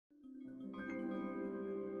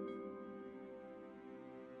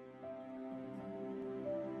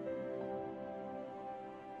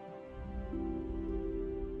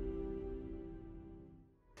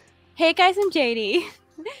Hey guys, I'm Jaydee.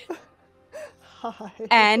 Hi.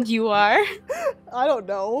 And you are? I don't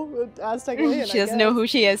know. Aztec Alien, She doesn't know who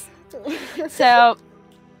she is. So,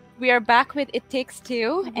 we are back with It Takes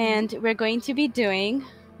Two, and we're going to be doing...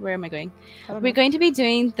 Where am I going? We're going to be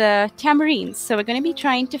doing the tambourines. So we're going to be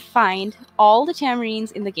trying to find all the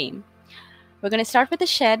tambourines in the game. We're going to start with the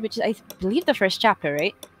shed, which is, I believe, the first chapter,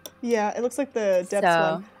 right? Yeah, it looks like the depths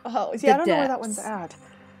one. Oh, yeah, I don't know where that one's at.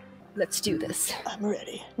 Let's do this. I'm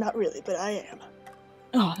ready. Not really, but I am.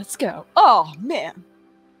 Oh, let's go. Oh, man.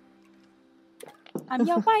 I'm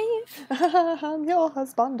your wife. I'm your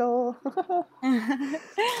husbando.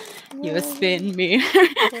 You spin me.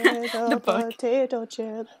 The potato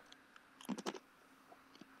chip.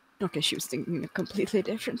 Okay, she was singing a completely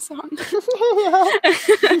different song.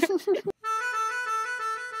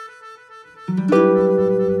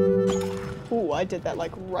 Ooh, I did that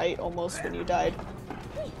like right almost when you died.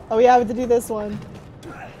 Oh yeah, I have to do this one.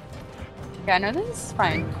 Yeah, no, this is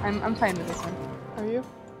fine. I'm fine with this one. Are you?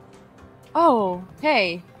 Oh,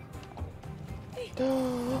 hey.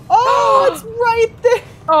 Oh, it's right there!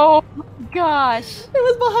 Oh my gosh. It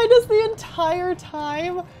was behind us the entire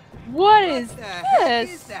time. What is this? Heck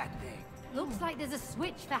is that thing? Looks like there's a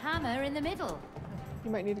switch for hammer in the middle.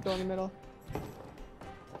 You might need to go in the middle.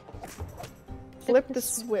 Flip the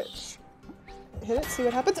switch. Hit it, see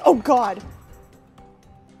what happens. Oh god!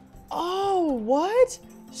 Oh, what?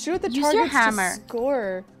 Shoot the targets to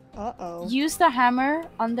score. Uh-oh. Use the hammer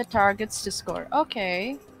on the targets to score.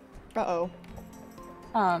 Okay. Uh-oh.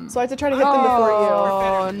 So I have to try to hit them before you.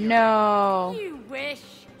 Oh, no. You wish.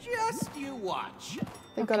 Just you watch.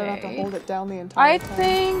 Thank God I don't have to hold it down the entire time. I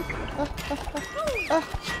think...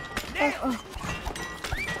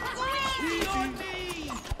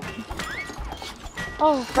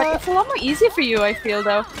 Oh, but it's a lot more easy for you, I feel,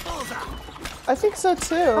 though. I think so,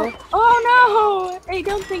 too. Oh, no! I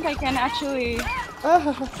don't think I can actually...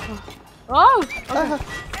 Oh!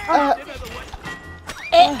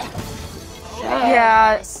 Okay.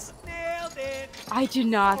 Yes. I do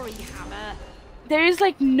not. There is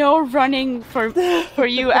like no running for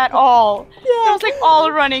you at all. Yeah. There's like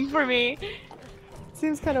all running for me.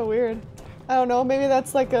 Seems kind of weird. I don't know. Maybe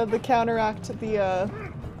that's like the counteract to the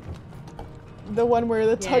one where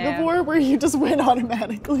the tug of war where you just win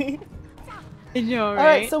automatically. I know, right? All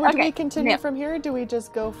right. So do we continue from here? Or do we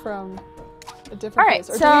just go from a different place,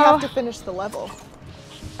 or do we have to finish the level?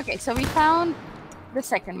 Okay. So we found the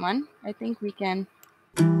second one. I think we can.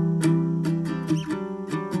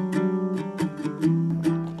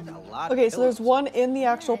 Okay, so there's one in the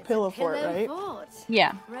actual pillow fort, right?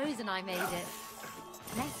 Yeah. Rose and I made it.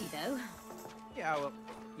 Messy though. Yeah, well,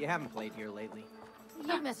 you haven't played here lately.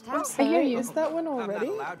 You must have. I hear you. Is that one already?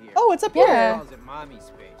 I'm not allowed here. Oh, it's up here. here. Mommy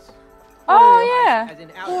space. Oh yeah.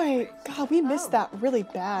 Boy, God, we missed that really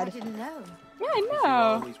bad. I didn't know. Yeah, I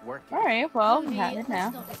know. All right, well, we have it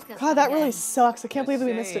now. God, that really sucks. I can't believe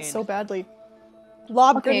we missed it so badly.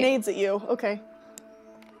 Lob grenades at you. Okay.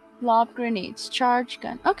 Lob grenades. Charge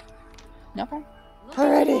gun. Okay. No problem.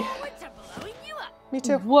 Alrighty. Me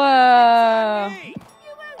too. Whoa. You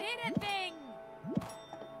won't hit a thing.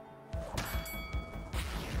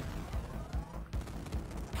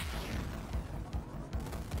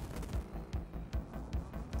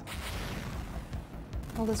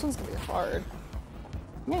 Oh, this one's gonna be hard.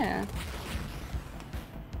 Yeah.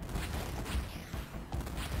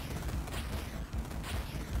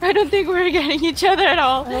 I don't think we're getting each other at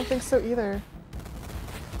all. I don't think so either.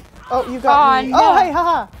 Oh, you got me. No. Oh, hey,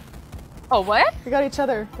 haha. Oh, what? We got each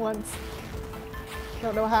other once.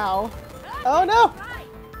 Don't know how. Oh, no.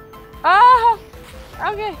 Ah.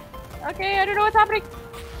 Okay. Okay, I don't know what's happening.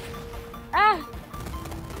 Ah.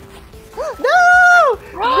 No!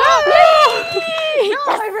 No!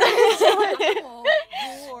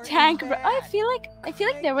 Tank. I feel like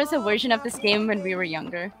there was a version of this game when we were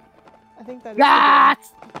younger. I think that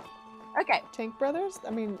is Okay. Tank Brothers?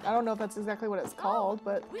 I mean, I don't know if that's exactly what it's called,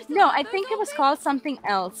 but... No, I think it was called something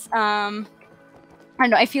else. I don't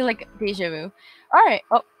know, I feel like deja vu. Alright,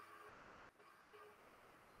 oh.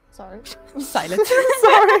 Sorry. Silence.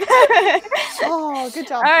 Sorry. Oh, good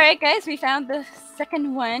job. Alright, guys, we found the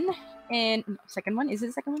second one. And second one? Is it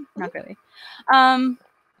the second one? Not really.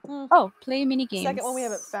 Oh, play mini games. Second one we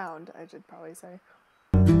haven't found, I should probably say.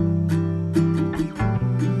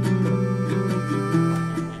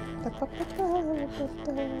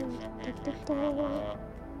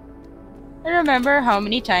 I remember how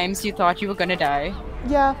many times you thought you were gonna die.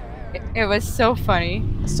 Yeah. It was so funny.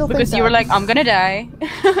 Still because you were like, I'm gonna die. Well,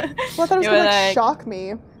 I thought it was gonna like, shock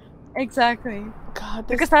me. Exactly. God,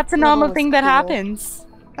 because that's a normal thing that happens.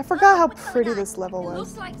 I forgot how pretty this level was.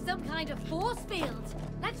 Looks like some kind of force field.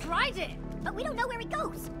 Let's ride it. But we don't know where it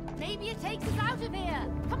goes. Maybe it takes us out of here.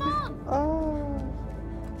 Come on. Oh.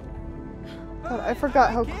 God, I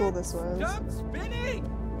forgot how cool this was. Stop spinning!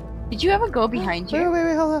 Did you ever go behind you?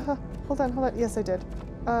 Wait, hold on. Yes, I did.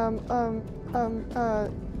 Down.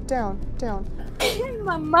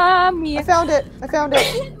 Mamma mia. I found it.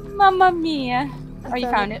 Mamma mia. Oh, you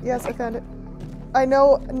found it? Yes, I found it. I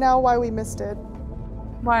know now why we missed it.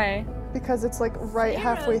 Why? Because it's like right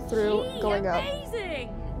halfway through going up. Amazing.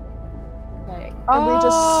 Okay. And we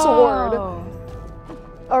just soared. Oh.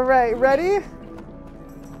 Alright, ready?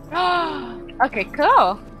 Okay,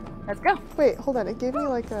 cool. Let's go. Wait, hold on. It gave me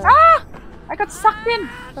like a... Ah! I got sucked in.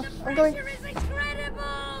 I'm going... Pressure is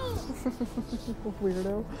incredible.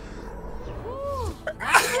 Weirdo.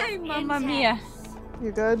 Hey, mamma mia.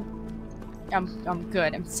 You good? I'm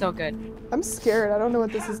good. I'm so good. I'm scared. I don't know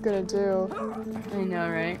what this is gonna do. I know,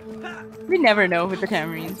 right? We never know with the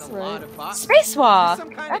tambourines. That's a lot of boxes. Spacewalk.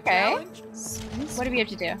 Some kind of Okay. challenge? Space? What do we have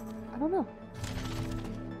to do? I don't know.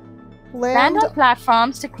 Land on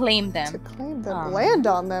platforms to claim to them. claim them. Land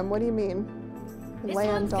on them? What do you mean? This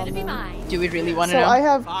Land one's gonna on be them. mine. Do we really want to So know? I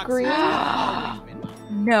have Boxes green. have always been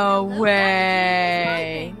mine. No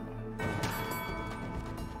way.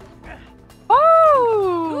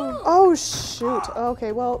 Oh! Oh shoot.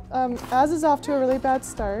 Okay, well, Az is off to a really bad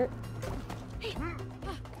start.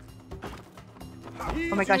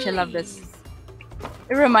 Oh my gosh, I love this.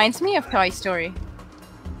 It reminds me of Toy Story.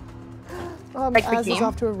 Like the Az is game?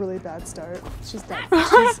 off to a really bad start. She's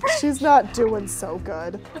not. She's not doing so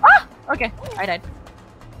good. Ah! Okay, I died.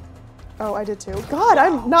 Oh, I did too. God,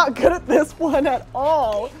 I'm not good at this one at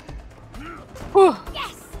all. Whew.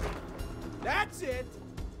 Yes. That's it!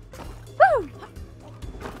 Woo!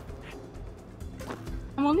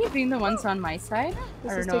 I'm only doing the ones on my side.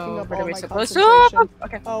 This I is don't taking know up whether all we're my supposed to. concentration.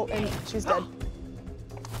 Okay. Oh, and she's dead.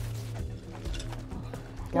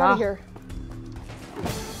 Get Yeah. out of here.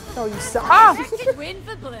 Oh, you suck. Ah! Expected win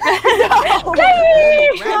for blue. Oh, Yay!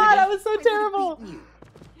 God, that was so terrible. You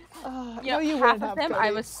no, know, you half wouldn't of have, them, Cody.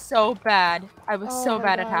 I was so bad. I was Oh so my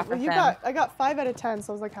bad at God. half Well, of you them. I got 5 out of 10,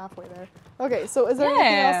 so I was like halfway there. Okay, so is there anything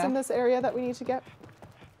else Yeah. in this area that we need to get?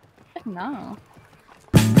 No.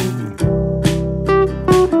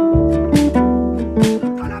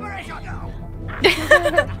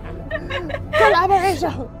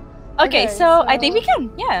 Collaboration! Okay, so I think we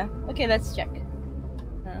can. Yeah. Okay, let's check.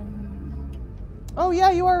 Oh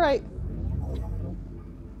yeah, you are right.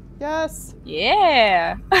 Yes.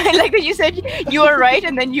 Yeah. I like that you said you were right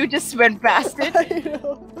and then you just went past it. I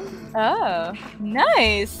know. Oh,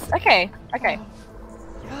 nice. Okay. Okay.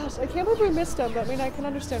 Gosh, I can't believe we missed them, but I mean, I can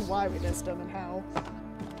understand why we missed them and how.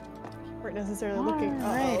 Weren't necessarily looking.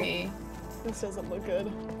 Alrighty. This doesn't look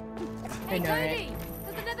good. I know, right? Cody,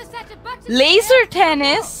 there's another set of buttons. Laser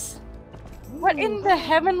tennis. What in the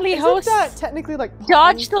heavenly Isn't host? that technically like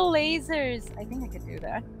Dodge the lasers. I think I could do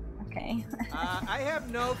that. Okay. I have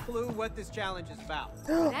no clue what this challenge is about.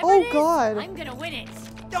 Whatever Oh it is, God! I'm gonna win it.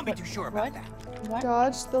 Don't be too sure about What? that. What?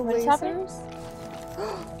 Dodge the What's happening? lasers.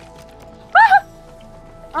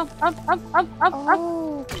 Up.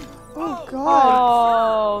 Oh. Oh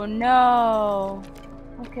God. Oh no.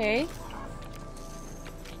 Okay.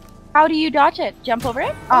 How do you dodge it? Jump over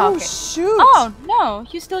it? Oh, okay. shoot! Oh no,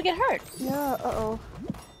 you still get hurt. Yeah. Uh oh.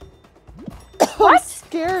 What? I'm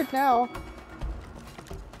scared now.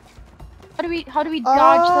 How do we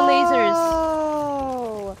dodge the lasers?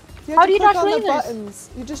 Oh. You have How to do you click dodge on the lasers? buttons.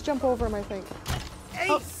 You just jump over them, I think.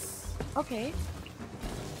 Ace! Okay.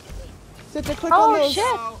 You have to click Oh, on those. shit.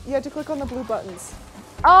 You have to click on the blue buttons.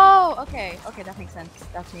 Oh, okay. Okay, that makes sense.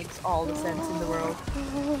 That makes all the sense in the world.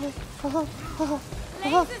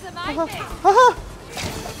 Lasers are my thing.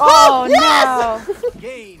 Oh yes! no.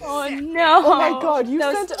 Game Oh set. no. Oh my God! You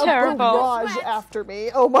That was sent a terrible. barrage after me.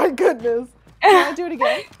 Oh my goodness! Can I do it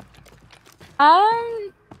again?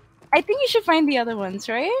 I think you should find the other ones,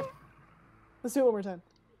 right? Let's do it one more time.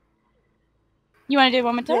 You want to do it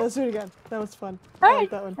one more Yeah, time? let's do it again. That was fun. I Alright, like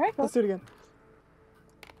that one. alright, cool. Let's do it again.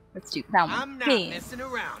 Let's do that one. I'm not Okay. messing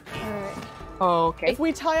around. Alright. Okay. If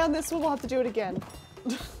we tie on this one, we'll have to do it again.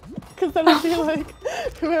 Because then it'll be like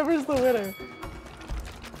whoever's the winner.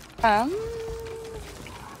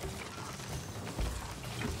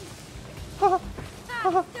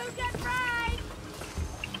 Don't get fried.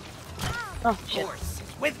 Oh shit. Force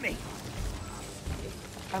is with me.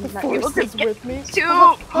 I'm The not able force to is get with me.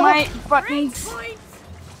 to my buttons. Point.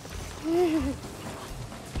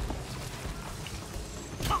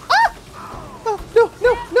 Oh, no,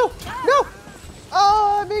 no, no, no!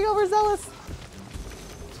 Oh, I'm being overzealous.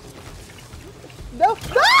 No,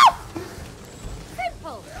 no!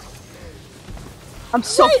 Simple. I'm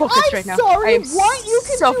so focused right now. Sorry, I am what? You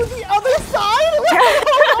can so do the other side?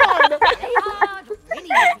 Hold on. Play hard, win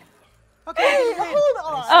easy. Okay, Wait, hold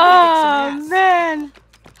on. Oh man,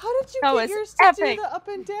 How did you that get was yours to epic. do the up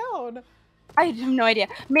and down? I have no idea.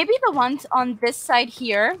 Maybe the ones on this side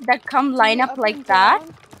here that come Do line the up like and that.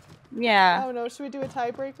 down? Yeah. Oh no, should we do a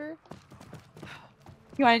tiebreaker?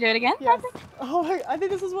 You want to do it again? Yes. Oh my, I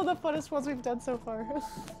think this is one of the funnest ones we've done so far.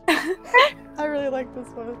 I really like this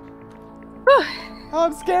one. Oh,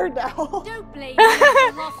 I'm scared now. Don't blame me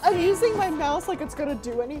for lost I'm using my mouse like it's gonna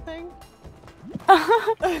do anything.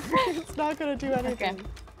 It's not gonna do anything. Okay.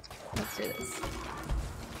 Let's do this.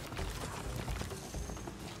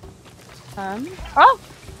 Oh!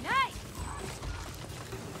 Nice.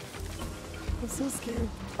 I'm so scared.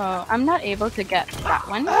 Oh, I'm not able to get that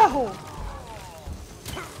one. Ow!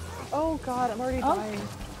 Oh god, I'm already dying.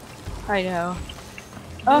 I know.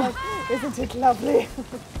 Like, isn't it lovely?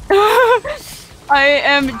 I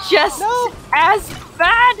am just as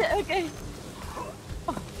bad. Okay.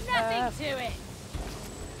 Nothing to it.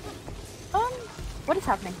 What is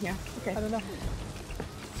happening here? Okay. I don't know.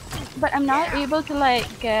 But I'm not able to like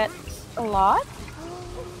get a lot.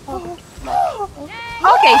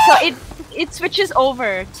 Okay, so it switches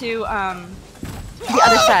over to the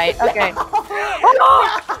other side. Okay.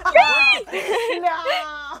 No!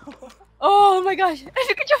 Oh my gosh!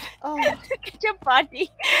 Look at your Oh. look at your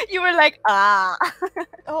body. You were like ah.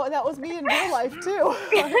 Oh, and that was me in real life too.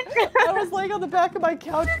 I was laying on the back of my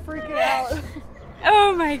couch freaking out.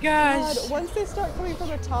 Oh my gosh. God, once they start coming from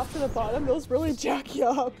the top to the bottom, those really jack you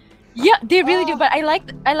up. Yeah, they really do. But I like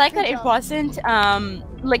that Good it job. wasn't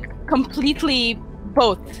like completely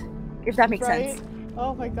both, if that makes Right? sense.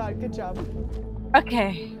 Oh my god, good job.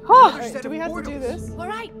 Okay. Alright, do we have to do this? All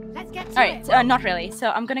right, let's get to Alright, it. not really. So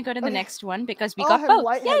I'm gonna go to the Okay. next one because we Oh, got I'm both.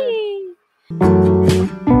 lightheaded. Yay!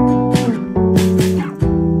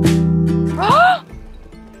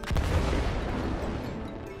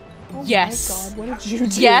 Oh Yes. my god, what did you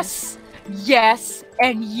do? Yes, yes,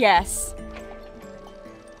 and yes.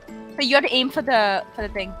 So you have to aim for the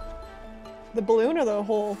thing, The balloon or the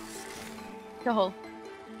hole? the hole.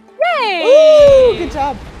 Ooh, Yay! good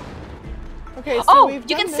job. Okay, so Oh, we've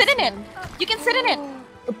you done can sit this in it. one. You can sit in it.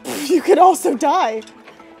 You could also die.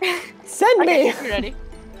 Send Okay, me. you ready?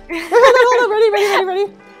 Hold on,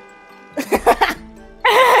 ready.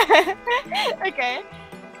 Okay.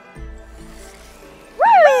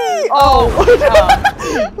 Whee! Oh.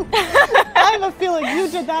 I have a feeling you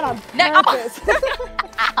did that on No. purpose.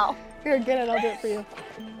 Ow. Here, get it. I'll do it for you.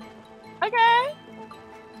 Okay.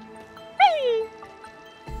 Hey.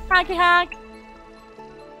 Hacky hack.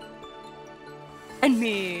 And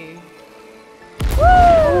me.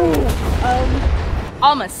 Ooh,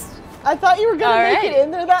 Almost. I thought you were gonna make it Alright.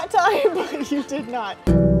 in there that time, but you did not.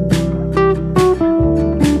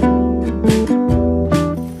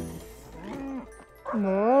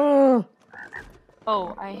 No.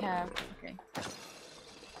 Oh, I have. Okay.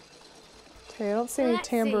 Okay, I don't see any Let's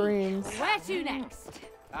see. tambourines. Where to next?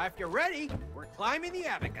 If you're ready, we're climbing the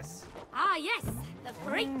abacus. Ah, yes, the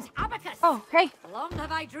great abacus. Oh, hey. Long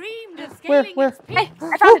have I dreamed of Where? scaling Where? its Hey, peaks.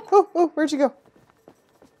 I found it. Oh, where'd you go?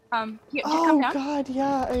 Here, just Oh come down. god,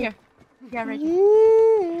 yeah. Here. Yeah, right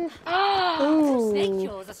here. Yeah. Little snake Ooh.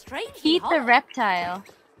 jaws are strangely Feed the hollow. reptile.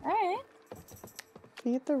 Alright.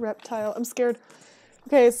 Feed the reptile. I'm scared.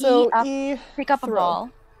 Okay, so up. E. Pick up a throw. ball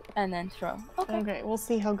and then throw. Okay. Okay, we'll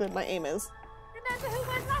see how good my aim is. Remember who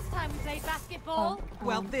was last time we played basketball?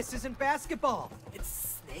 Well, this isn't basketball.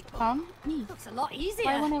 It's snake ball. E. Looks a lot Why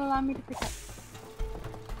easier. won't it allow me to pick up?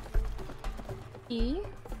 E.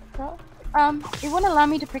 Throw. It won't allow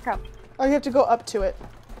me to pick up. Oh, you have to go up to it.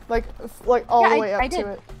 Like all Yeah, the I- way up I did. to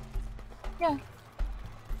it. Yeah.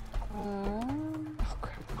 Oh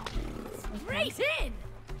crap. Straight in.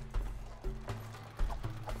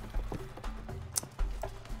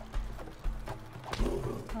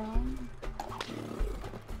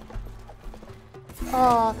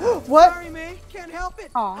 What? Sorry, May. Can't help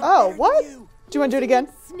it. Aw. Oh, what? You. Do you want to do it again?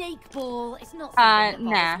 Snake ball. It's not something that bothers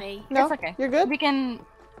Nah. me. No? It's okay. You're good? We can.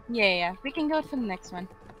 Yeah. We can go for the next one.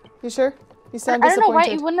 You sure? You sound I don't know why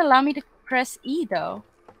disappointed. it wouldn't allow me to press E though.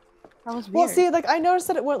 That was weird. Well, see, like I noticed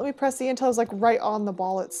that it wouldn't let me press E until I was like right on the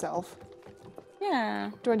ball itself. Yeah.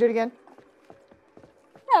 Do you want to do it again?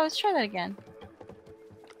 Yeah. Let's try that again.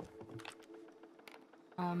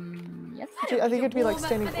 Yes. I think you have to be like warm up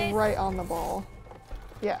standing for this. right on the ball.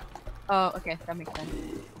 Yeah. Oh, okay. That makes sense.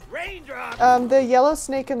 Raindrop. The yellow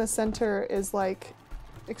snake in the center is like,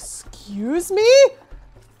 excuse me?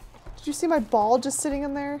 Did you see my ball just sitting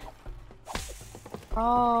in there?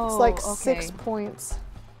 Oh. It's like okay. 6 points.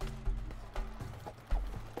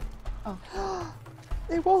 Oh.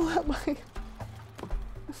 They won't let my...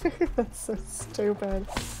 That's so stupid.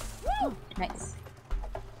 Oh, nice.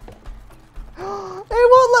 They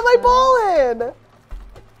won't let my ball in!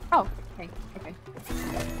 Oh, okay.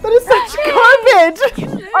 That is such garbage!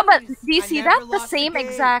 Oh, but do you see I that? never The lost same a game.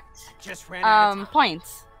 exact Just ran out of time.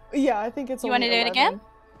 points. Yeah, I think it's You only want to do it 11. again?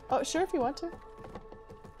 Oh, sure, if you want to.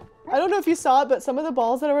 I don't know if you saw it, but some of the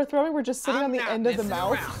balls that I were throwing were just sitting on the not end of the messing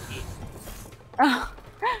mouth. around. Oh.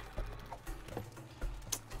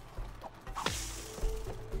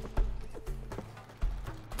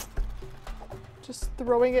 Just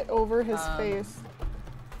throwing it over his face.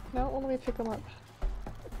 No, well, let me pick him up.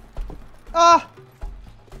 Ah!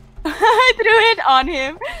 I threw it on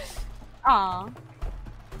him. Aw.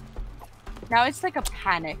 Now it's like a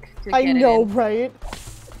panic to I get know, it in. right?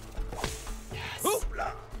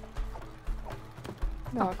 Hoopla.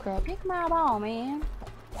 No, crap. Pick my ball, man.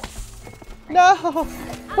 No!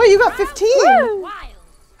 Wait, you got 15! Wild.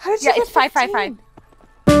 How did you Yeah, get it's 5-5-5.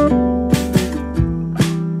 15?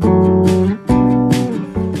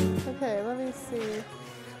 Okay, let me see.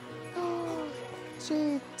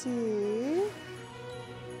 JD.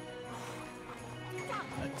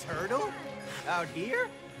 A turtle? Out here?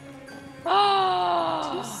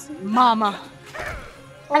 Oh, see mama.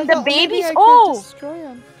 Oh, I And the thought maybe babies. I could Oh, destroy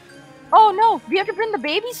him. oh no! We have to bring the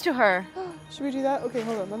babies to her. Should we do that? Okay,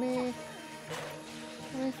 hold on. Let me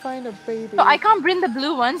find a baby. So I can't bring the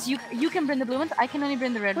blue ones. You can bring the blue ones. I can only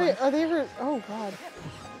bring the red Wait, ones. are they ever? Oh God.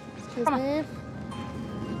 Excuse Come on. me.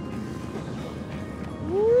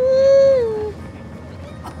 Woo!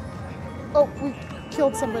 Oh, we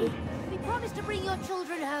killed somebody. We promised to bring your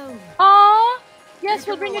children home. Aw, yes,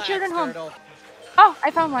 You we'll can bring your relax, children home. turtle. Oh,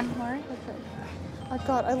 I found one. Alright. Okay. Oh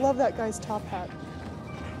God, I love that guy's top hat.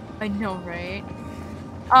 I know, right?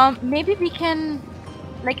 Maybe we can,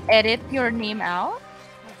 like, edit your name out.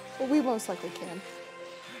 Well, we most likely can.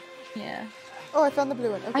 Yeah. Oh, I found the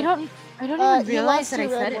blue one. Okay. I don't even you realize lost that I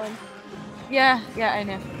your said red it. one. Yeah, I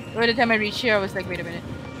know. By the time I reached here, I was like, wait a minute.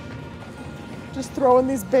 Just throwing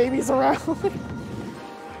these babies around.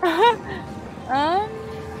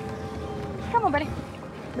 Come on, buddy.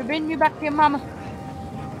 We bring you back to your mama.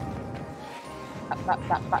 Bop.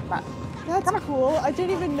 That's cool. I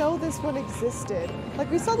didn't even know this one existed. Like,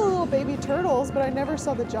 we saw the little baby turtles, but I never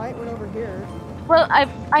saw the giant one over here. Well,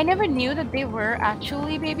 I never knew that they were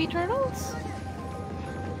actually baby turtles.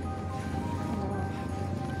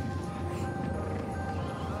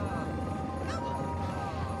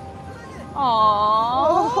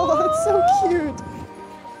 Aww. Oh, that's so cute.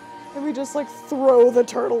 And we just like throw the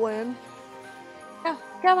turtle in. Oh,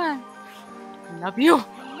 come on. Love you.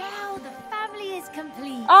 Now the family is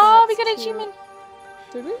complete. Oh, we That's got an cute. achievement.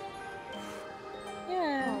 Did we?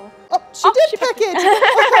 Yeah. Oh, she Oh, did she peck pecked it!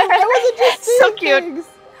 I wasn't just seeing So cute. things.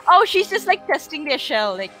 Oh, she's just like testing their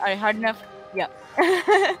shell. Like, are you hard enough? Yeah.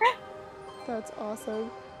 That's awesome.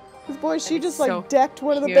 Because boy, she is just like so decked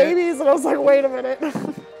one of the cute. babies, and I was like, wait a minute.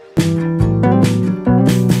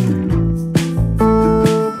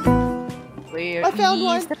 Where I found is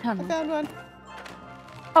one. the I tunnel? found one.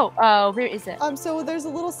 Oh, where is it? So there's a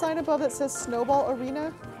little sign above that says Snowball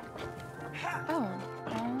Arena. Oh.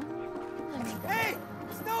 Hey!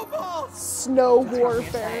 Snowballs! Snow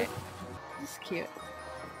warfare. That's cute.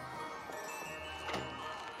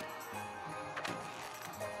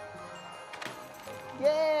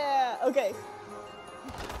 Yeah. Okay.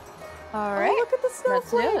 All Oh, right. look at the Let's do it.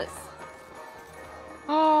 snowflakes.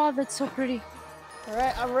 Oh, that's so pretty. All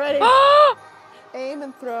right, I'm ready. Oh! Aim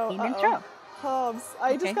and throw. Aim and Uh-oh. throw. Hubs. I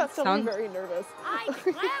Okay, just got suddenly sounds- very nervous. I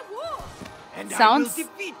declare war. And Sounds- I will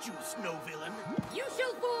defeat you, snow villain. You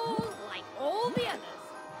shall fall like all the others.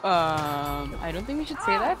 I don't think we should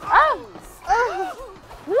say that. Oh!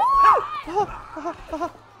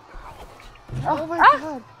 Oh my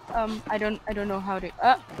god. I don't know how to.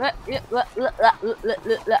 Where'd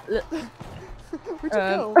you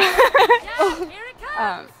go? Yeah, here it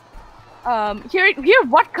comes. Here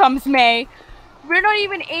what comes, May? We're not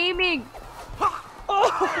even aiming. Oh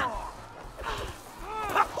no.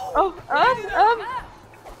 Oh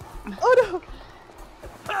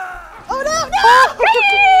no, no!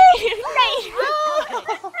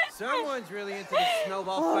 Someone's really into the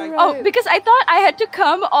snowball All fight. right. Oh, because I thought I had to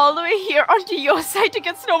come all the way here onto your side to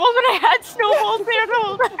get snowballs when I had snowballs there the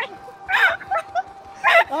whole time.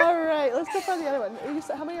 All right, let's go find the other one.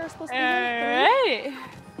 How many are supposed to be there? Alright.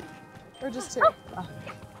 3? Or just 2?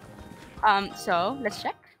 So let's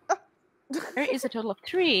check. There is a total of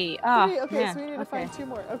 3. 3. Ah, Okay, yeah, so we need to find 2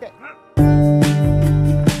 more. Okay.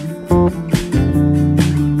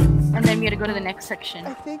 And then we gotta go to the next section.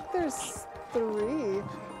 I think there's 3.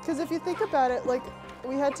 Because if you think about it, like,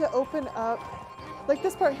 we had to open up Like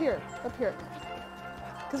this part here, up here.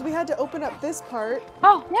 Because we had to open up this part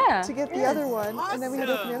Oh, yeah. to get the other one, and then we had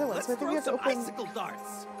to open the other one. Let's So I think we have to throw some open icicle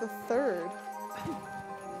darts. the third.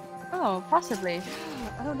 Oh, possibly.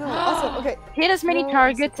 I don't know. Also, okay. Hit as many Throw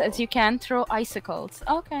targets as you can, throw icicles.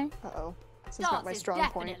 Okay. Uh-oh. This is not Darts my is strong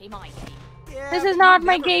point. definitely my game. Yeah, This but is not you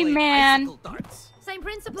my never game, played man. icicle darts. Same I'm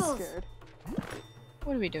principles. scared.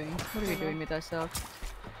 What are we doing? What are we doing with ourselves?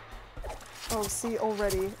 Oh, see,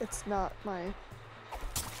 already, it's not my...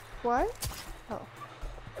 Why? Oh.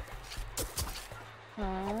 Throw.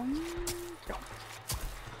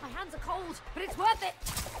 My hands are cold, but it's worth it.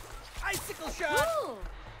 Icicle shot. Ooh.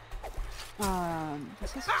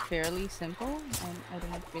 This is fairly simple, and I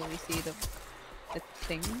don't really see the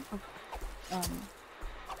thing of,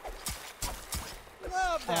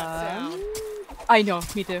 Love that sound. I know,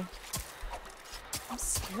 me too. I'm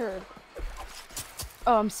scared.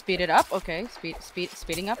 Oh, I'm speeded up. Okay,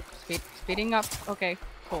 speeding up. Speeding up. Okay,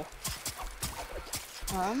 cool.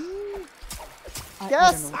 I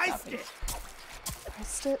Yes! don't know what's Iced happening. it.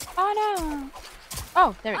 Pressed it. Oh no!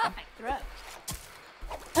 Oh, there we go. Perfect throw.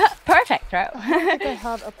 Perfect throw. I don't think I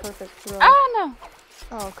have a perfect throw. Oh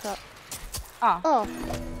no! Oh, crap. Oh. Oh.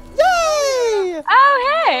 Yay!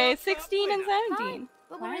 Oh hey! 16 and 17.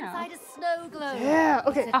 But we're Wow. inside a snow globe. Yeah,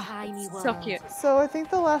 okay. It's a tiny So world. cute. So I think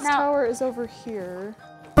the last Now- tower is over here.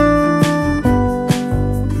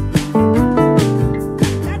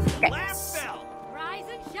 That's the last bell. Rise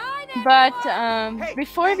and shine, But everyone! Hey,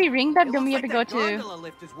 before hey, we ring that, it then we looks have to like go that to. gondola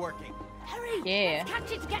lift is working. Hurry! Yeah. Let's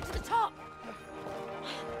catch it to get to the top.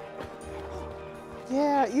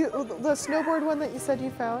 Yeah, the snowboard one that you said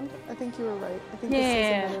you found, I think you were right. I think this is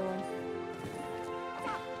Yeah. another one.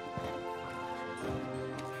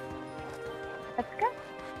 Let's go.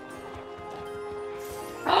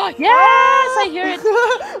 Oh yes! I hear it.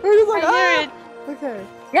 We're just like, I hear ah! it. Okay.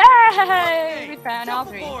 Yay! We found all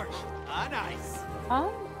three. Shuffleboard. On ice. Huh?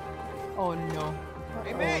 Oh no.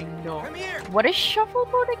 Hey, Oh May, no. come here. What is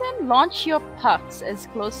shuffleboard again? Launch your pucks as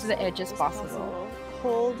close to the edge as possible.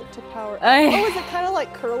 Hold to power up. Ay. Oh, is it kind of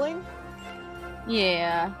like curling?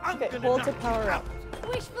 Yeah. I'm Okay, gonna hold to knock you power out. up.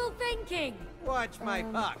 Witchful thinking. Watch my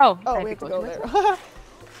puck. Oh, Oh, I we have to go go it.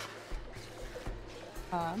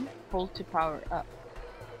 there. Hold to power up.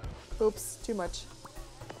 Oops, too much.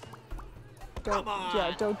 Don't, Come on.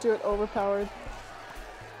 Yeah, don't do it overpowered.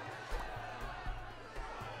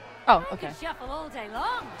 Oh, I okay. can shuffle all day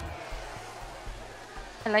long.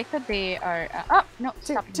 I like that they are. Oh no!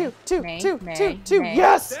 Two, Stop. two, May. two, May, two, May, two, two. May.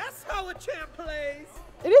 Yes! That's how a champ plays.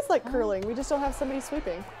 It is like curling. We just don't have somebody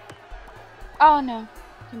sweeping. Oh no!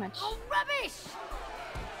 Too much. Oh, rubbish!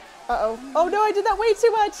 Uh-oh. Oh no, I did that way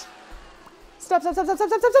too much! Stop, stop, stop, stop, stop,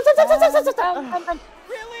 stop, stop, stop, stop, stop, stop, stop, stop.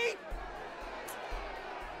 Really?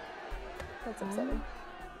 That's upsetting.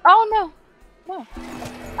 Oh no! No.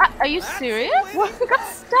 Are you That's serious? the way What? to Got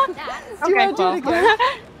stuck. That's Do you Okay, want to do it well. again?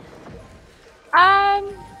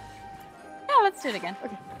 Yeah, let's do it again.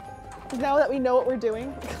 Now that we know what we're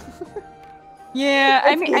doing. Yeah,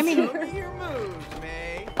 I It's mean. easier. Show me your moves,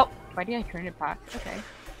 May. Oh, why did I turn it back? Okay.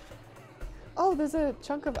 Oh, there's a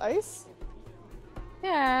chunk of ice?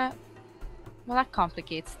 Yeah. Well, that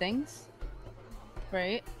complicates things,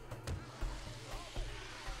 right?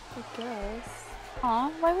 I guess.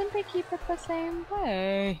 Aw, why wouldn't they keep it the same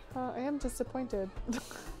way? I am disappointed.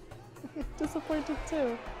 Disappointed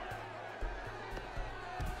too.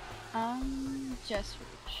 Just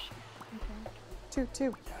reach. Okay. Two,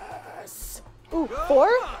 two. Yes. Ooh, Good 4? one.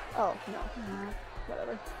 Oh, no.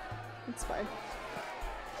 Whatever. It's fine.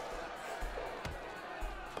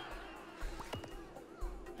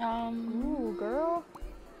 Ooh, girl.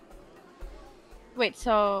 Wait,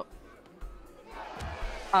 so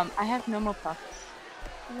I have no more pucks.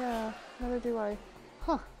 Yeah, neither do I.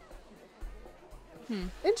 Huh. Hmm.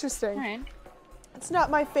 Interesting. Alright. It's not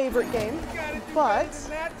my favorite game, Gotta do but better than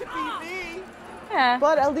that to beat me. Yeah.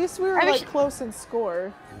 at least we were I like wish- close in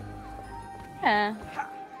score. Yeah. That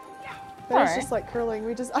was Alright. just like curling.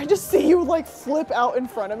 I just see you like flip out in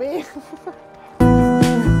front of me.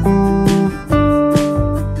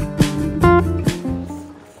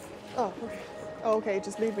 Oh, okay. Oh, okay,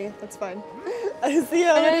 just leave me. That's fine. I see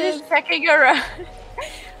how it I'm is. just checking around.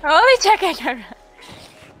 Only checking around.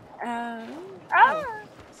 Ah.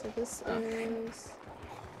 So this is.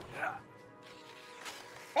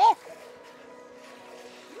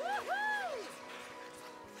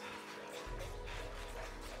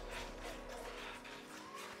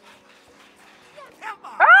 Come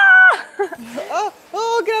on.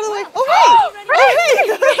 Oh, get out of the way! Oh,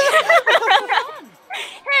 hey!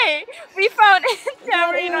 Hey, we found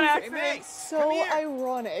tambourine on Hey, accident. May, come So here.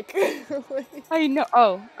 ironic. panic. I know.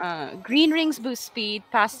 Oh, green rings boost speed.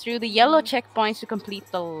 Pass through the yellow checkpoints to complete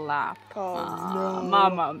the lap. Oh no.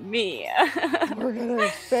 Mamma mia. We're gonna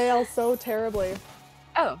fail so terribly.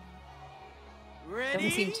 Oh, Ready?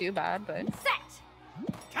 doesn't seem too bad, but.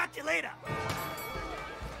 Set! Catch you later.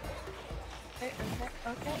 Okay.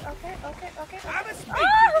 I'm a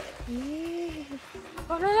speed.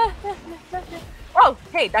 Oh,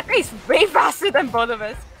 hey, that guy's way faster than both of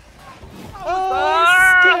us. Oh,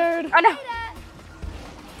 I'm scared. Oh no!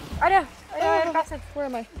 Oh no! Faster. Where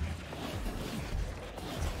am I?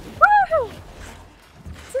 Woohoo!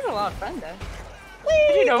 This is a lot of fun, though.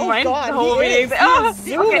 If you don't mind God, the whole he meeting. is. Oh, He's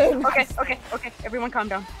zooming. okay. Everyone calm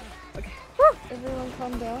down. Okay. Woo. Everyone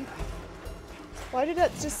calm down. Why did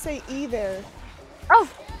that just say E there? Oh,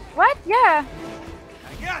 what? Yeah.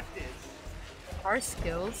 I got this. Our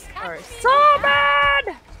skills are so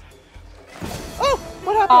bad. Oh,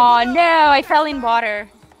 what happened? Oh no! I fell in water.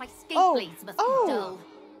 My skate Oh, blades must oh. be dull.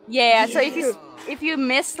 Yeah. So if you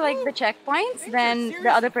miss like the checkpoints, then the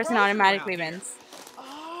other person automatically wins.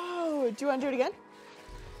 Oh, do you want to do it again?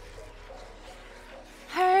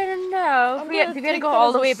 I don't know. I'm Do we have gonna to take go that all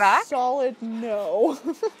as the a way back? Solid no.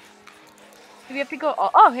 Do we have to go?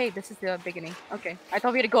 Oh, hey, this is the beginning. Okay, I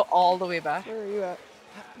thought we had to go all the way back. Where are you at?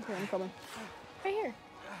 Okay, I'm coming. Right here.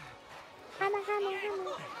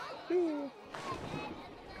 Ooh.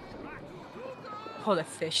 Oh, the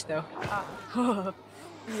fish though.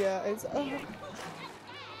 Yeah, it's.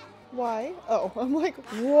 Why? Oh, I'm like,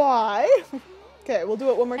 why? Okay, we'll do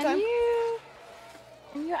it one more time.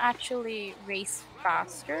 Can you actually race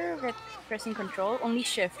faster with pressing control? Only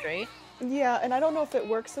shift, right? Yeah, and I don't know if it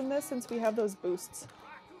works in this since we have those boosts.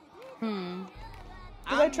 Hmm.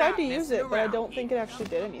 Because I tried to use it, but I don't think it actually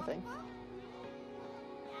did anything.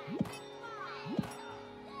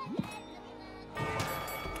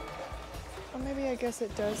 Or maybe I guess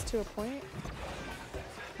it does to a point.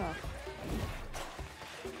 Huh.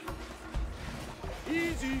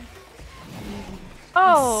 Easy.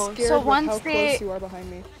 Oh, Scared so with once how they close you are behind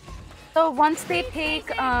me. take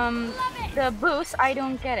the boost, I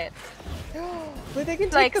don't get it. Wait, they can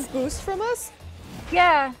take Like- the boost from us?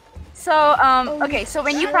 Yeah. So okay, so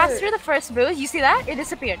when you pass shit. through the first boost, you see that? It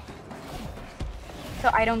disappeared. So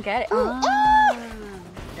I don't get it.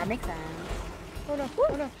 That makes sense. Oh no,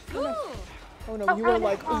 oh no, oh no. Oh no, you were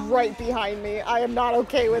like right behind me. I am not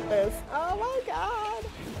okay with this. Oh my god.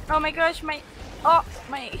 Oh my gosh, my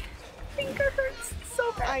finger hurts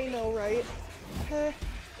so bad. I know, right? Heh,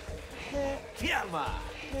 heh, Come on.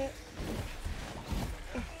 heh.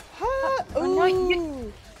 Ha! Oh, no, you-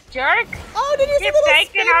 Ooh. Jerk! Oh, did you see Keep the little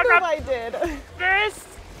taking spin out move the- I did? First.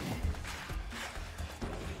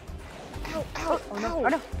 Ow, ow, Oh no! ow. Oh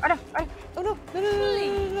no! Oh no! Oh no, no, no, no, no, no,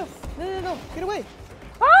 no, no, no, no, get away.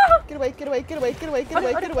 Ah! Get away, get away, get away, get away, get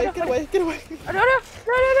away, get away, get away, get away. Oh no! No!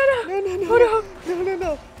 No! No! No, no, no, Oh no, no,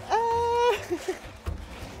 no. Ah!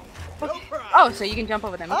 No problem. Oh, so you can jump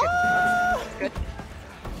over them. Okay. Ah! Good.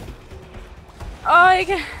 Oh, I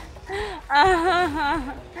can.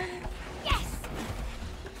 Yes!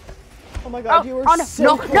 Oh my god, you were oh no! so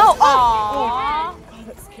No! close. No! Oh, Aww. God,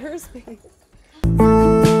 that scares me.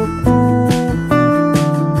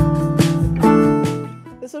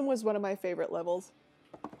 This one was one of my favorite levels.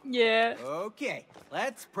 Yeah. Okay,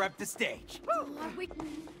 let's prep the stage.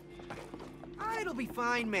 It'll be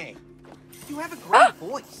fine, May. You have a great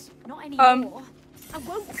voice. Not anymore. I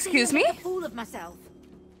won't excuse feel me? like a fool of myself.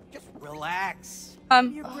 Just relax.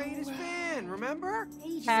 Um. Your greatest fan, remember?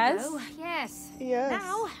 Ages Has? ago, yes. Yes.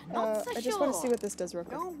 Now, not so I just want to sure. see what this does real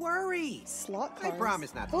quick. Don't worry. Slot I cars.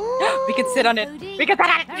 promise not to. We can sit on it. Cody, We can.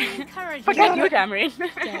 very encouraging. Forget you, Tamarind.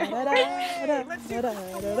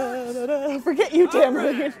 Da-da-da-da-da-da-da-da. Forget you,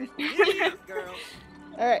 Tamarind. Yeah, girl.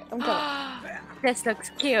 Alright, I'm coming. This looks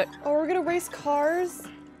cute. Oh, we're gonna race cars?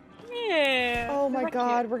 Yeah. Oh my Look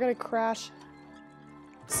god, we're gonna crash.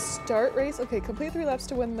 Start race? Okay, complete 3 laps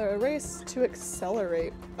to win the race to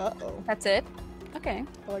accelerate. Uh-oh. cute. That's it. Okay.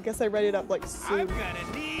 Well, I guess I read it up like I'm soon. gonna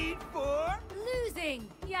need for Losing.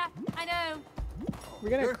 Yeah, I know. We're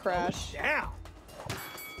gonna your crash. down.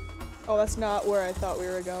 Oh, that's not where I thought we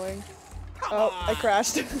were going. Come Oh, I on.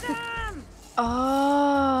 crashed. Damn. Oh.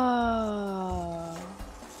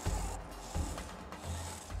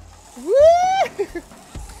 Woo!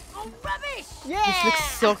 Oh, rubbish. Yeah! This looks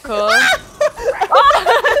so cool.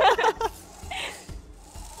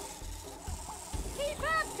 Keep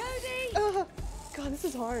up, Cody. God, this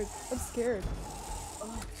is hard. I'm scared.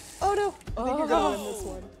 Oh no! I think you're gonna win this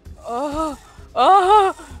one. Oh.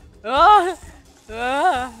 Oh. Oh.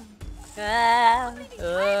 Oh. Left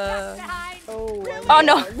behind. Oh, Oh,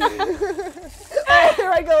 no.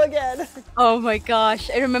 Here I go again. Oh my gosh!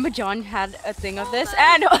 I remember John had a thing of this,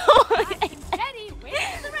 and Teddy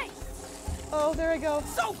wins the race. Oh, there I go.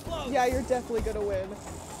 So close. Yeah, you're definitely gonna win.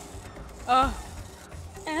 oh,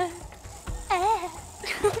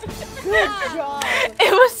 Good job.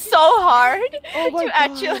 it was so hard Oh my to God.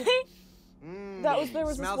 actually. There was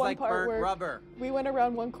this Smells one like part burnt where rubber. we went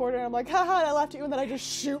around one corner and I'm like, haha, and I laughed at you and then I just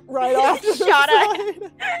shoot right off to the Shot at-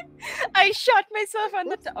 side. I shot myself on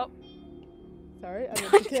the top. Sorry, I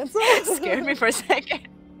meant to cancel. Scared me for a second.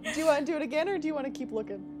 Do you want to do it again or do you want to keep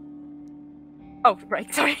looking? Oh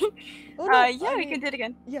right, sorry. Oh, no, Yeah, I we mean- can do it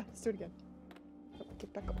again. Yeah, let's do it again. Oh,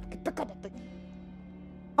 get back up. Get back up.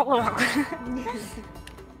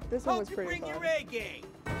 This one was Hope you pretty bring your fun. A game.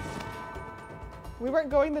 We weren't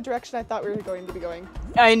going the direction I thought we were going to be going.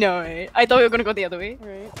 I know, right? I thought we were gonna go the other way.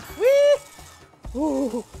 Right. Whee!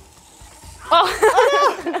 Ooh.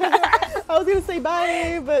 Oh, I was gonna say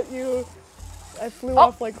bye, but I flew Oh,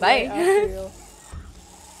 off like bye. right after you.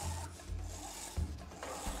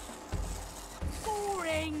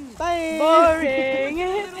 Boring. Bye. boring.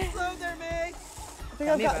 A little slow there, May. I think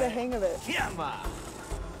I've me got about the it. hang of it. Come on.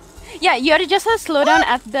 Yeah, you gotta just slow down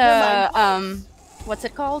at Never the what's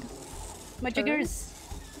it called? Majigers.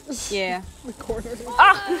 Yeah. The corner.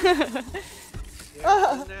 Ah!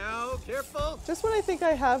 Careful now, careful. Just when I think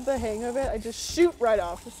I have the hang of it, I just shoot right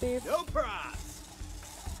off. See? No props.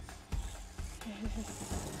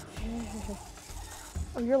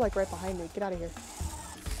 Oh, you're like right behind me. Get out of here.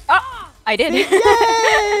 Ah! I did. Yay!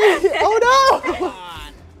 Oh no! Come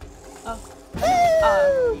on.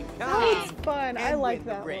 Woo! That Come was on. fun. I And like win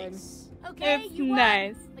the that one. race. Okay, It's you won,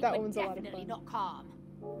 nice. but That you were one's a lot of definitely fun. not calm.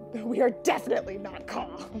 We are definitely not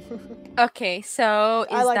calm. Okay, so is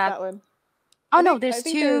I like that? that one. Oh I no, think- I there's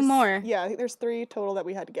think two more. Yeah, I think there's 3 total that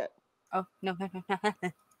we had to get. Oh no.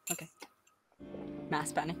 Okay.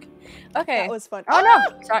 Mass panic. Okay. That was fun. Oh no!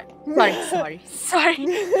 Sorry. Sorry.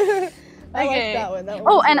 I like Okay. that one. That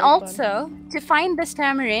one Oh, was and really fun. also to find this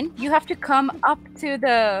tamarind, you have to come up to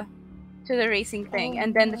the racing thing, Oh,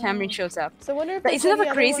 and then the no. tamarind shows up. So I wonder if But there's isn't that any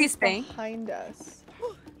the other craziest ones thing? behind us.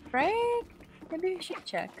 Right? Maybe we should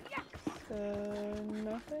check.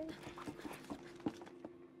 Nothing.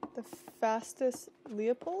 The fastest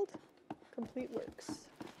Leopold? Complete works.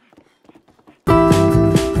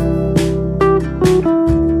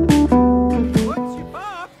 Once you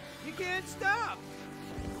pop, you can't stop.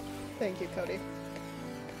 Thank you, Cody.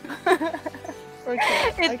 Or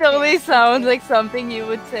can't. I It totally can't. sounds like something you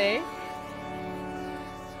would say.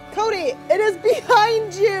 Cody, it is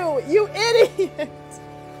behind you! You idiot!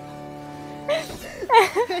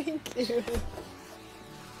 Thank you.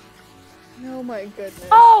 Oh my goodness.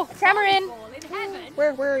 Oh, tamarind! Ball in heaven.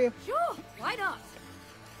 Where are you? Sure, why not?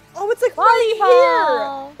 Oh, it's like Volleyball.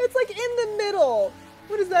 right here! It's like in the middle!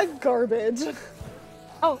 What is that garbage?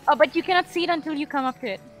 Oh, but you cannot see it until you come up to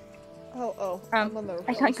it. Oh, I'm on the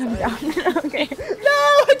I can't wrong come side. down. Okay. No!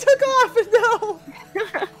 I took off! No!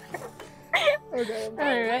 Okay.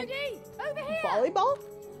 Alright. Cody, over here. Volleyball?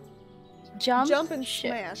 Jump, and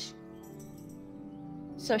shift. smash.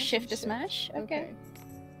 So Jump shift and to shift. smash? Okay.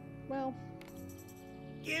 Well,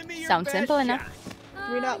 Give me your Sounds best simple shot. enough.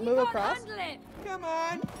 Can we not You move can't across? handle it. Come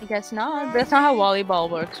on. I guess not. That's not how volleyball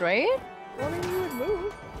works, right? well, I mean, you would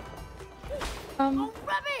move. Oh,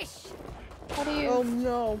 rubbish. How do you? Oh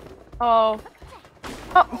no. Oh.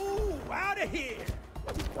 Oh, out of here.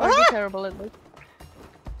 That'd be terrible at this.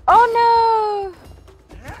 Oh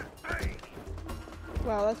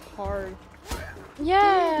Wow, that's hard. no!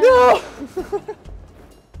 Yeah. No!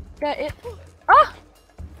 That it. Ah!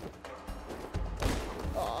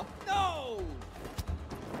 Aw. No.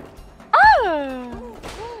 Ah!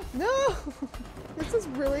 No! This is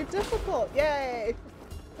really difficult. Yay!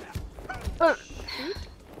 Uh,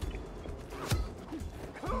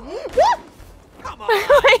 Come on.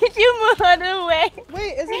 Why did you run away?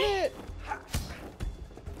 Wait, isn't it?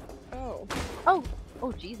 Oh. Oh. Oh,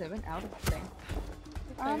 jeez, I went out of the thing.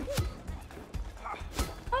 Oh,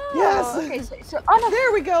 Yes! Okay, so oh no!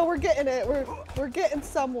 There we go. We're getting it. We're getting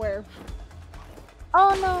somewhere.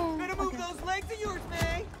 Oh no! Better move those legs of yours,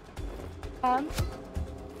 May. Okay.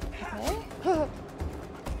 Oh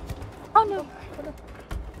Oh no!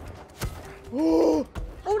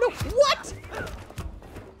 no! What?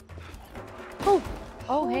 Oh! Oh,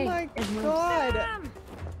 Oh hey! my it moves. god! Damn.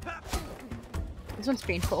 This one's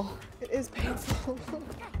painful. It is painful.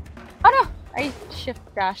 Oh no! I shift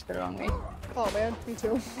dashed the wrong way. Oh man, me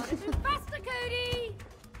too. Faster, Cody.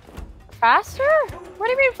 Faster? What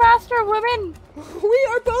do you mean faster, women? We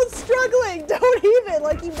are both struggling. Don't even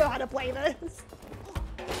like you know how to play this.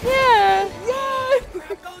 Yeah. Yeah. Grab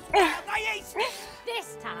those balls. I ace.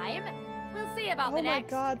 This time, we'll See about the Oh my next.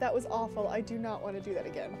 god, that was awful. I do not want to do that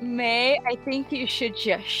again. May, I think you should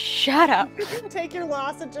just shut up. Take your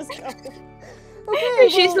loss and just go. Okay,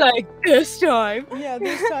 And she's well, like, this time. yeah,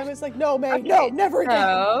 this time it's like, no, May, Okay, no, never again.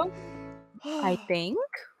 So, I think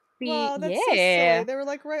Wow, that's so yeah. silly. They were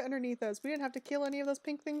like right underneath us. We didn't have to kill any of those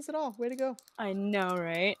pink things at all. Way to go. I know,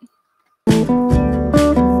 right?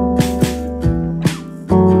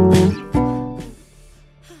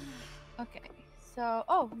 Okay,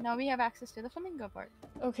 so now we have access to the flamingo part.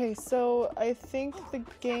 Okay, so I think the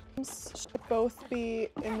games should both be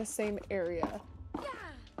in the same area.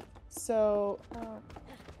 So, Oh,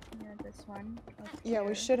 yeah, this one. yeah,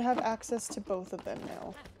 we should have access to both of them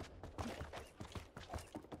now.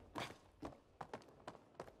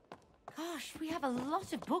 Gosh, we have a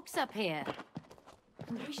lot of books up here.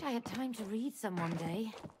 I wish I had time to read some one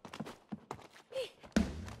day.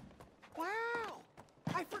 Wow!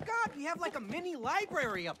 I forgot we have like a mini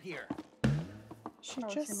library up here. She Oh,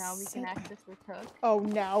 just so now we said can that. access the hook. Oh,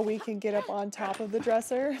 now we can get up on top of the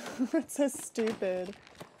dresser? That's so stupid.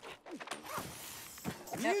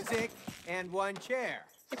 Music and one chair.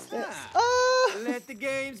 What's this? Ah, Ah! let the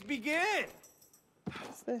games begin.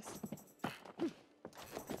 What's this?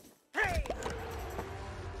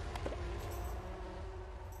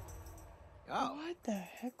 Oh, What the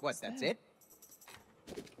heck was what? That's that? it?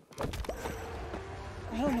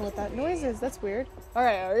 I don't know what that noise is. That's weird.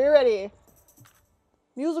 Alright, are you ready?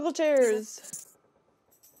 Musical chairs.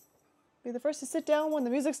 Be the first to sit down when the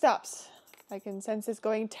music stops. I can sense it's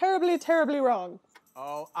going terribly, terribly wrong.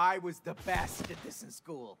 Oh, I was the best at this in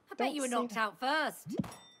school. I bet Don't you were say knocked that. out first.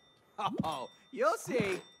 Oh, you'll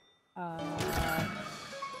see. What?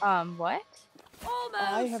 Almost.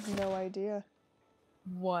 I have no idea.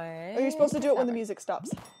 What? Oh, you're supposed to do it when the music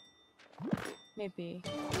stops. Maybe.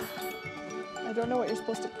 I don't know what you're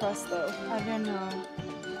supposed to press though. I don't know.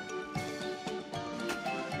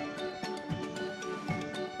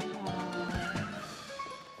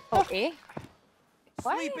 Okay.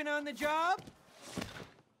 What? Sleeping on the job?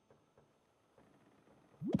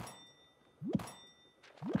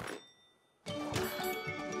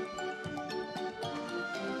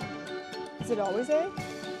 Is it always A?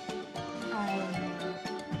 I don't know.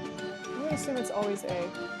 I'm gonna assume it's always A.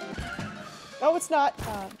 Oh, it's not. Too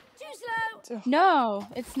slow. Ugh, No,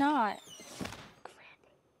 it's not.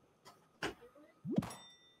 crap.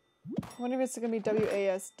 I wonder if it's gonna be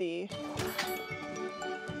WASD.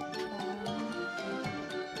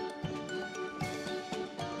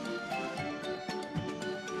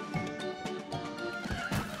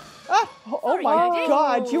 Ah! Oh Sorry, my Maydee.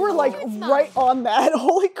 god, you were like Oh, it's fine. right on that.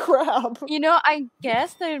 Holy crap. You know, I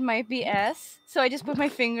guess that it might be S, so I just put my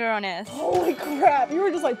finger on S. Holy crap, you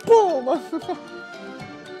were just like boom!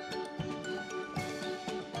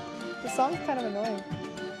 The song's kind of annoying.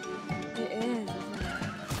 It is, isn't it?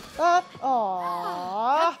 Ah!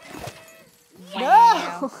 Aww.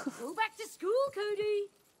 Wow. No! Go back to school, Cody.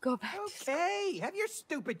 Go back. Okay, have your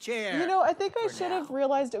stupid chair. You know, I think I For should have now.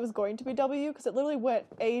 realized it was going to be W because it literally went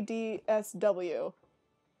ADSW.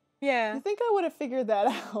 Yeah. You think I would have figured that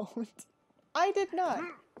out? I did not.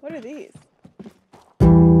 What are these?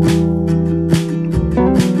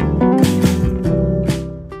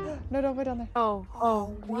 No, don't go down there.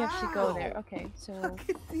 Oh, we have to go wow. there. Okay, so. Look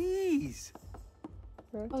at these.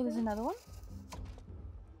 Oh, there's another one?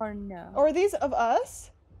 Or no? Or are these of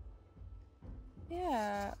us?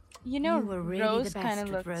 Yeah. You know, You were really Rose the kind best of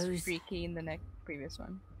with looks Rose. freaky in the previous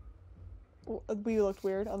one. We looked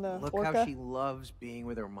weird on the Look orca. how she loves being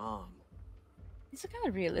with her mom. It's kind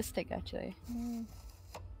of realistic, actually. Mm.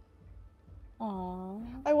 Aww.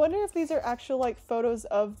 I wonder if these are actual like photos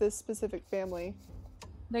of this specific family.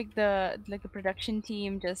 Like the production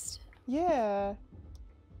team just. Yeah.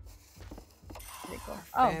 There you go.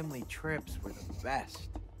 Oh, Family trips were the best.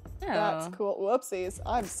 That's oh. cool. Whoopsies.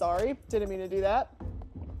 I'm sorry. Didn't mean to do that.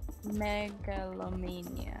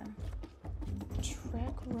 Megalomania.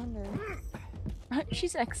 Track runner.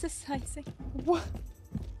 She's exercising. What?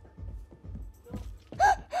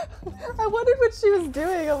 I wondered what she was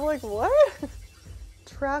doing. I'm like, what?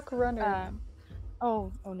 Track runner.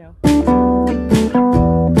 Oh no.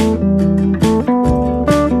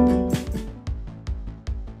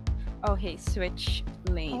 Oh, hey, switch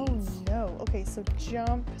Oh lanes. no. Okay, so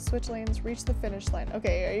jump, switch lanes, reach the finish line.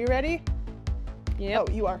 Okay, are you ready? Yep.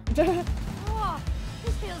 Oh, you are. Oh,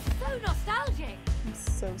 this feels so nostalgic. I'm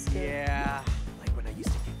so scared. Yeah, like when I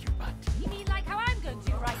used to kick your butt. You mean like how I'm going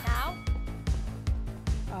to right now?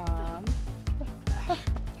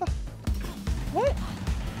 What?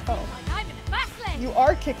 Oh, Like I'm in a fast lane. you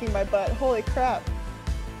are kicking my butt. Holy crap.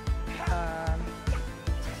 Um,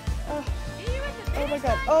 Oh, See you at the oh my finish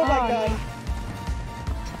god. line. Oh my Oh, god.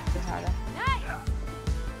 harder.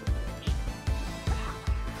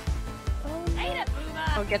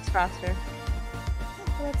 Oh, it gets faster.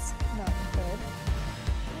 That's not good.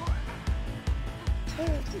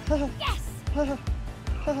 Yes!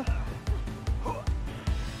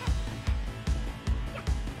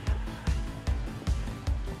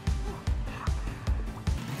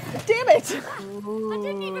 Damn it! I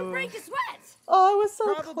didn't even break a sweat! Oh, I was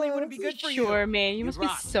so Probably close. wouldn't be good for you. Sure, May. You must be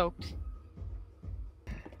rock. soaked.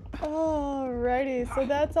 Alrighty, so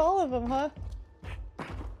that's all of them, huh?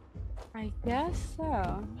 I guess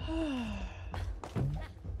so.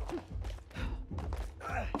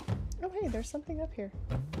 Oh, hey, there's something up here.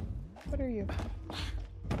 What are you?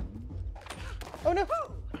 Oh, no!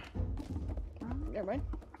 Never mind.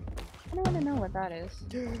 I don't want to know what that is.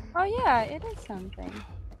 Oh yeah, it is something.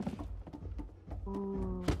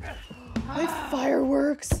 Ooh. Like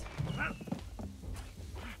fireworks!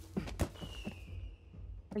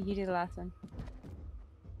 Oh, you did the last one.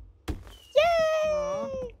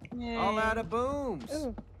 Yay! All out of booms.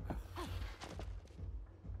 Ooh.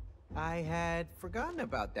 I had forgotten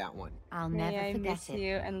about that one. I'll May never I forget miss it.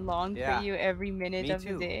 you and long Yeah. for you every minute Me of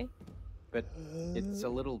too. the day. But it's a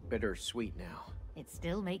little bittersweet now. It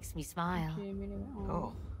still makes me smile.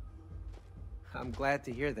 Oh. I'm glad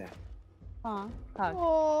to hear that. Aw, hug.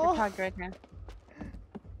 Aw. Let's hug right now.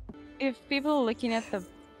 If people are looking at the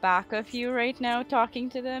back of you right now, talking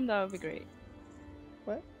to them, that would be great.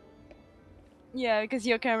 What? Yeah, because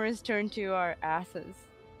your camera is turned to our asses.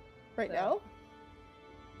 Right So- now?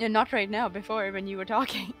 Yeah, not right now, before when you were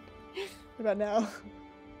talking. What about now?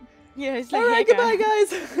 Yeah, it's like, Alright, hey, goodbye, guys.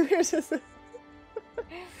 guys! Here's just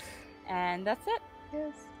And that's it.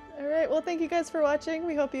 Yes. Alright, well, thank you guys for watching.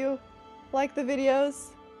 We hope you like the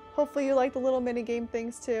videos. Hopefully you like the little mini game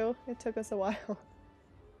things too. It took us a while.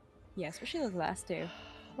 Yeah, especially those last two.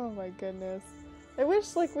 Oh my goodness. I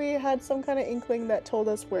wish like we had some kind of inkling that told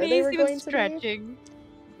us where they He's were even going to be. stretching.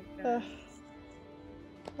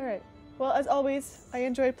 Alright. Well, as always, I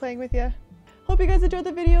enjoyed playing with you. Hope you guys enjoyed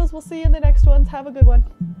the videos. We'll see you in the next ones. Have a good one.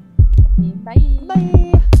 Bye.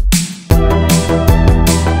 Bye!